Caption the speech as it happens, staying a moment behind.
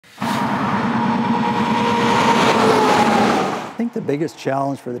think the biggest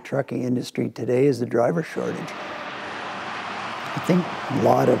challenge for the trucking industry today is the driver shortage. I think a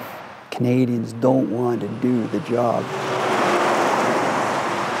lot of Canadians don't want to do the job.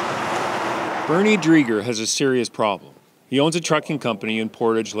 Bernie Drieger has a serious problem. He owns a trucking company in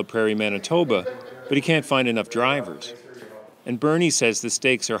Portage La Prairie, Manitoba, but he can't find enough drivers. And Bernie says the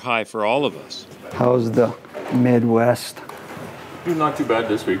stakes are high for all of us. How's the Midwest? Not too bad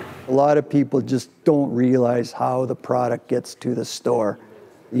this week. A lot of people just don't realize how the product gets to the store.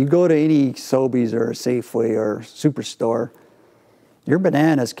 You go to any Sobeys or Safeway or Superstore, your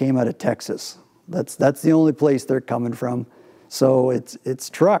bananas came out of Texas. That's the only place they're coming from. So it's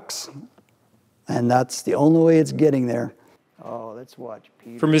trucks, and that's the only way it's getting there. Oh, let's watch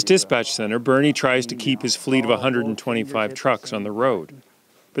Peter. From his dispatch center, Bernie tries to keep his fleet of 125 trucks on the road.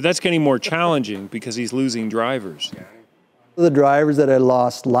 But that's getting more challenging because he's losing drivers. The drivers that I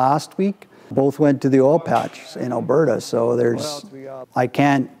lost last week both went to the oil patch in Alberta, so I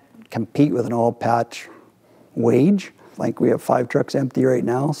can't compete with an oil patch wage. Like we have 5 trucks empty right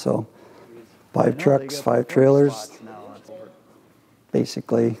now, so 5 trucks, 5 trailers,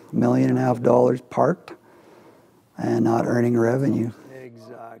 basically $1.5 million parked and not earning revenue.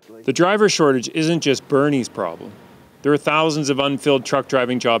 The driver shortage isn't just Bernie's problem. There are thousands of unfilled truck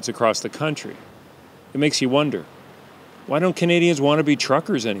driving jobs across the country. It makes you wonder, why don't Canadians want to be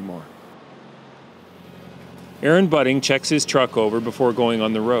truckers anymore? Aaron Budding checks his truck over before going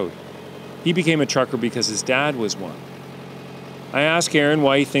on the road. He became a trucker because his dad was one. I ask Aaron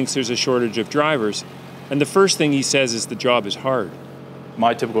why he thinks there's a shortage of drivers, and the first thing he says is the job is hard.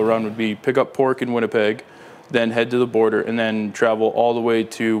 My typical run would be pick up pork in Winnipeg, then head to the border, and then travel all the way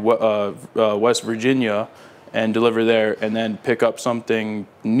to West Virginia and deliver there, and then pick up something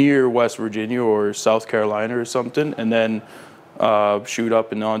near West Virginia or South Carolina or something, and then shoot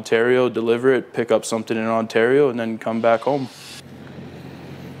up in Ontario, deliver it, pick up something in Ontario, and then come back home.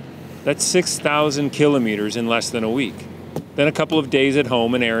 That's 6,000 kilometers in less than a week. Then a couple of days at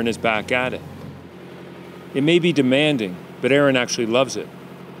home and Aaron is back at it. It may be demanding, but Aaron actually loves it.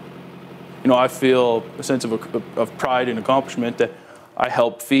 You know, I feel a sense of pride and accomplishment that I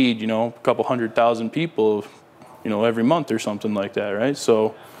help feed, a couple 100,000 people, every month or something like that, right?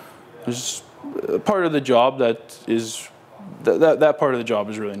 So there's a part of the job that part of the job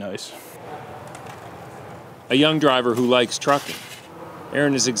is really nice. A young driver who likes trucking.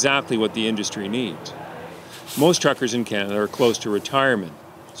 Aaron is exactly what the industry needs. Most truckers in Canada are close to retirement,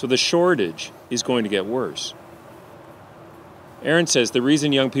 so the shortage is going to get worse. Aaron says the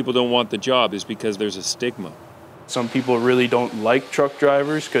reason young people don't want the job is because there's a stigma. Some people really don't like truck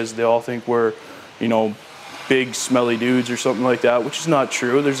drivers because they all think we're, big smelly dudes or something like that, which is not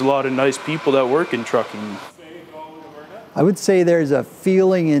true. There's a lot of nice people that work in trucking. I would say there's a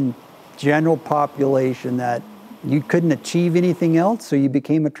feeling in general population that you couldn't achieve anything else, so you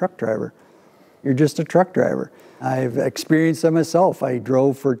became a truck driver. You're just a truck driver. I've experienced that myself. I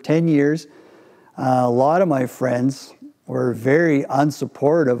drove for 10 years. A lot of my friends were very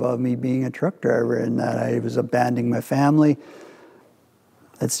unsupportive of me being a truck driver and that I was abandoning my family.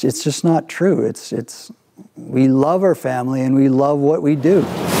 It's just not true. We love our family and we love what we do.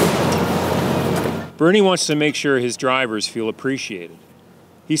 Bernie wants to make sure his drivers feel appreciated.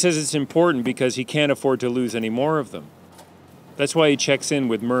 He says it's important because he can't afford to lose any more of them. That's why he checks in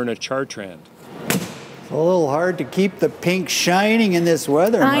with Myrna Chartrand. It's a little hard to keep the pink shining in this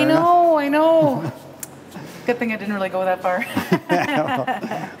weather, Myrna. I know. Good thing I didn't really go that far.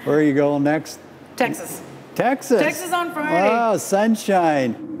 Where are you going next? Texas. Texas on Friday. Wow,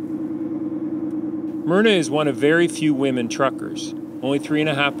 sunshine. Myrna is one of very few women truckers. Only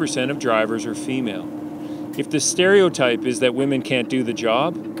 3.5% of drivers are female. If the stereotype is that women can't do the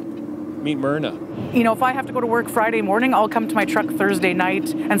job, meet Myrna. If I have to go to work Friday morning, I'll come to my truck Thursday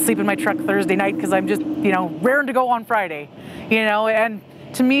night and sleep in my truck Thursday night because I'm just, raring to go on Friday. And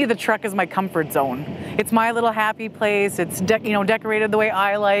to me, the truck is my comfort zone. It's my little happy place. It's decorated the way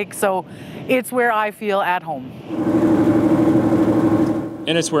I like, so it's where I feel at home.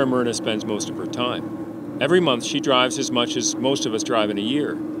 And it's where Myrna spends most of her time. Every month, she drives as much as most of us drive in a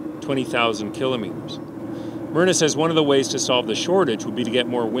year, 20,000 kilometers. Myrna says one of the ways to solve the shortage would be to get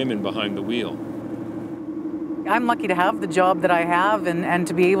more women behind the wheel. I'm lucky to have the job that I have and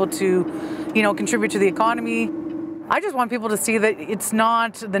to be able to, contribute to the economy. I just want people to see that it's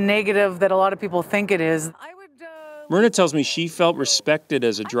not the negative that a lot of people think it is. Myrna tells me she felt respected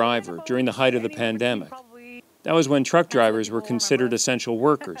as a driver during the height of the pandemic. That was when truck drivers were considered essential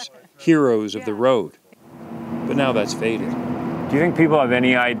workers, heroes of the road. But now that's faded. Do you think people have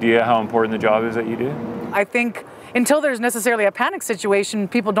any idea how important the job is that you do? I think until there's necessarily a panic situation,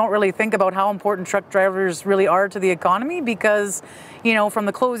 people don't really think about how important truck drivers really are to the economy because, you know, from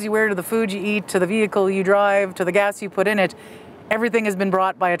the clothes you wear to the food you eat to the vehicle you drive to the gas you put in it, everything has been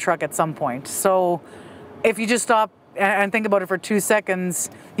brought by a truck at some point. So if you just stop and think about it for 2 seconds,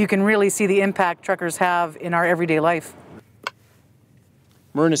 you can really see the impact truckers have in our everyday life.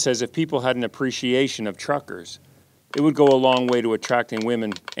 Myrna says if people had an appreciation of truckers, it would go a long way to attracting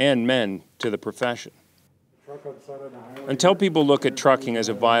women and men to the profession. Until people look at trucking as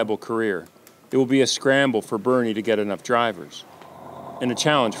a viable career, it will be a scramble for Bernie to get enough drivers, and a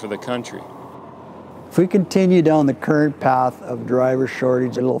challenge for the country. If we continue down the current path of driver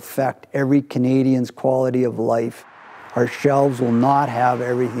shortage, it'll affect every Canadian's quality of life. Our shelves will not have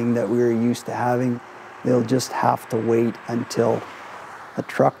everything that we're used to having. They'll just have to wait until a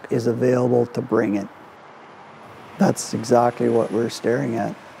truck is available to bring it. That's exactly what we're staring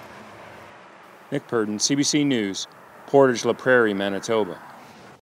at. Nick Purdon, CBC News, Portage La Prairie, Manitoba.